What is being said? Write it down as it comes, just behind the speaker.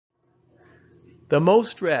The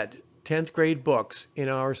most read 10th grade books in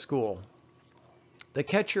our school. The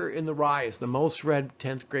Catcher in the Rye is the most read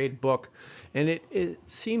 10th grade book, and it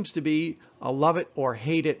seems to be a love it or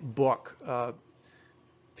hate it book.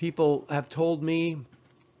 People have told me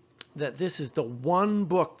that this is the one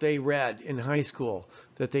book they read in high school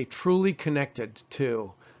that they truly connected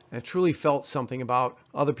to and truly felt something about.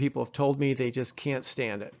 Other people have told me they just can't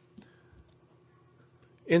stand it.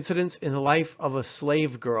 Incidents in the Life of a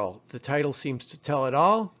Slave Girl. The title seems to tell it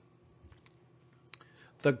all.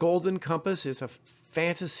 The Golden Compass is a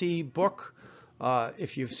fantasy book.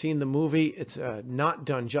 If you've seen the movie, it's not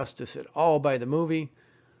done justice at all by the movie.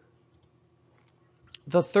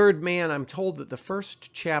 The Third Man, I'm told that the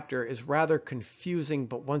first chapter is rather confusing,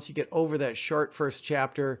 but once you get over that short first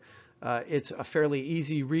chapter, it's a fairly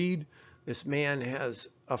easy read. This man has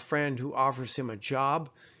a friend who offers him a job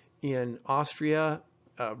in Austria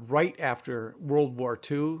right after World War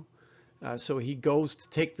II. So he goes to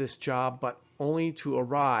take this job, but only to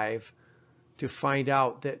arrive to find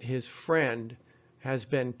out that his friend has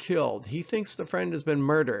been killed. He thinks the friend has been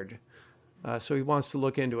murdered, so he wants to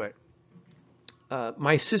look into it.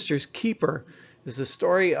 My Sister's Keeper is the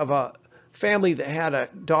story of a family that had a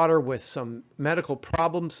daughter with some medical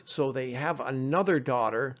problems, so they have another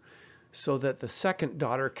daughter so that the second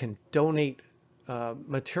daughter can donate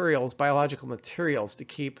materials, biological materials, to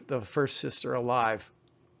keep the first sister alive.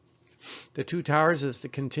 The Two Towers is the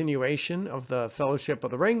continuation of the Fellowship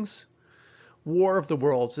of the Rings. War of the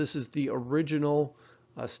Worlds. This is the original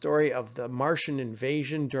story of the Martian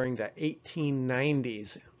invasion during the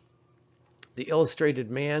 1890s. The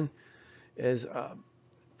Illustrated Man is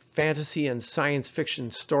fantasy and science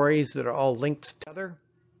fiction stories that are all linked together.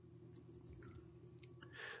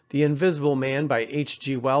 The Invisible Man by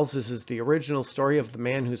H.G. Wells. This is the original story of the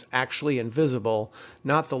man who's actually invisible,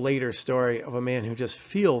 not the later story of a man who just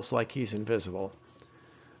feels like he's invisible.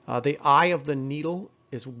 The Eye of the Needle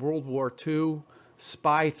is World War II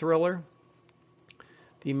spy thriller.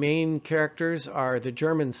 The main characters are the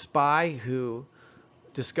German spy who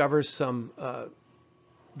discovers some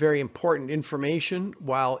very important information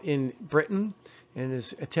while in Britain and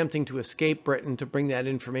is attempting to escape Britain to bring that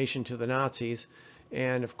information to the Nazis.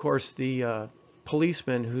 And of course the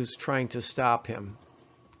policeman who's trying to stop him.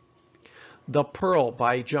 The Pearl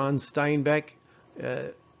by John Steinbeck.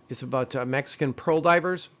 It's about Mexican pearl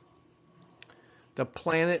divers. The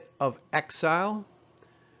Planet of Exile,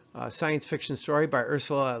 a science fiction story by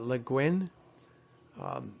Ursula Le Guin.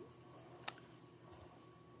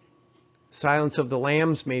 Silence of the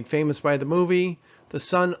Lambs, made famous by the movie. The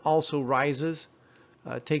Sun Also Rises,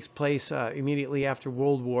 takes place immediately after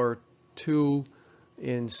World War II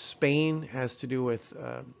in Spain, has to do with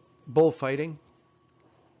bullfighting.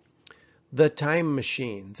 The Time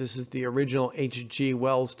Machine. This is the original H.G.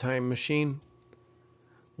 Wells Time Machine.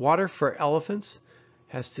 Water for Elephants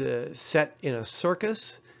has to set in a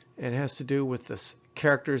circus and has to do with the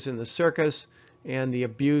characters in the circus and the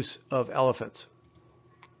abuse of elephants.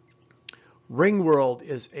 Ringworld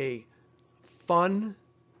is a fun,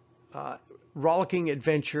 rollicking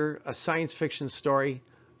adventure, a science fiction story.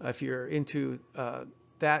 If you're into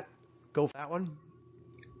that, go for that one.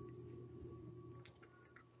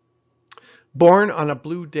 Born on a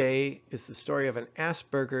Blue Day is the story of an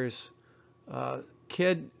Asperger's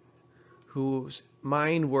kid whose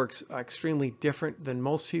mind works extremely different than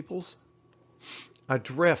most people's.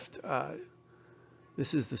 Adrift.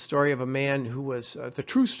 This is the story of a man who was, the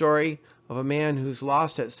true story of a man who's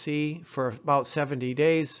lost at sea for about 70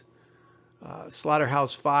 days.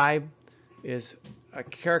 Slaughterhouse-Five is a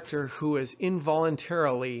character who is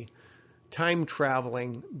involuntarily time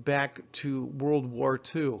traveling back to World War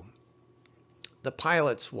II. The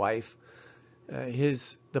Pilot's Wife.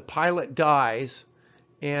 The pilot dies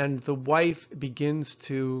and the wife begins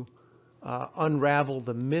to unravel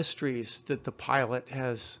the mysteries that the pilot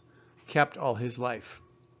has kept all his life.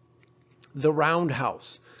 The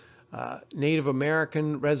Roundhouse, Native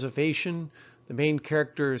American reservation. The main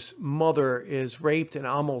character's mother is raped and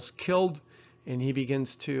almost killed, and he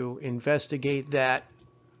begins to investigate that.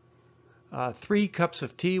 Three Cups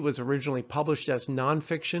of Tea was originally published as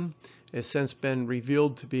nonfiction. It has since been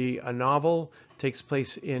revealed to be a novel. It takes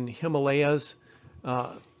place in Himalayas,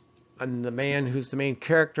 and the man who's the main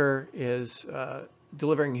character is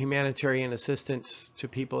delivering humanitarian assistance to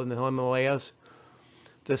people in the Himalayas.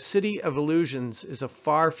 The City of Illusions is a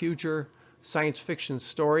far future science fiction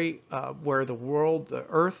story where the world, the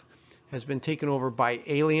Earth, has been taken over by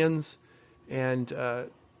aliens, and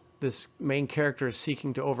this main character is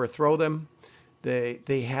seeking to overthrow them.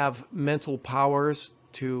 They have mental powers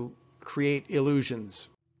to create illusions.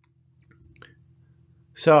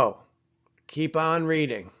 So, Keep on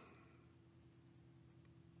reading.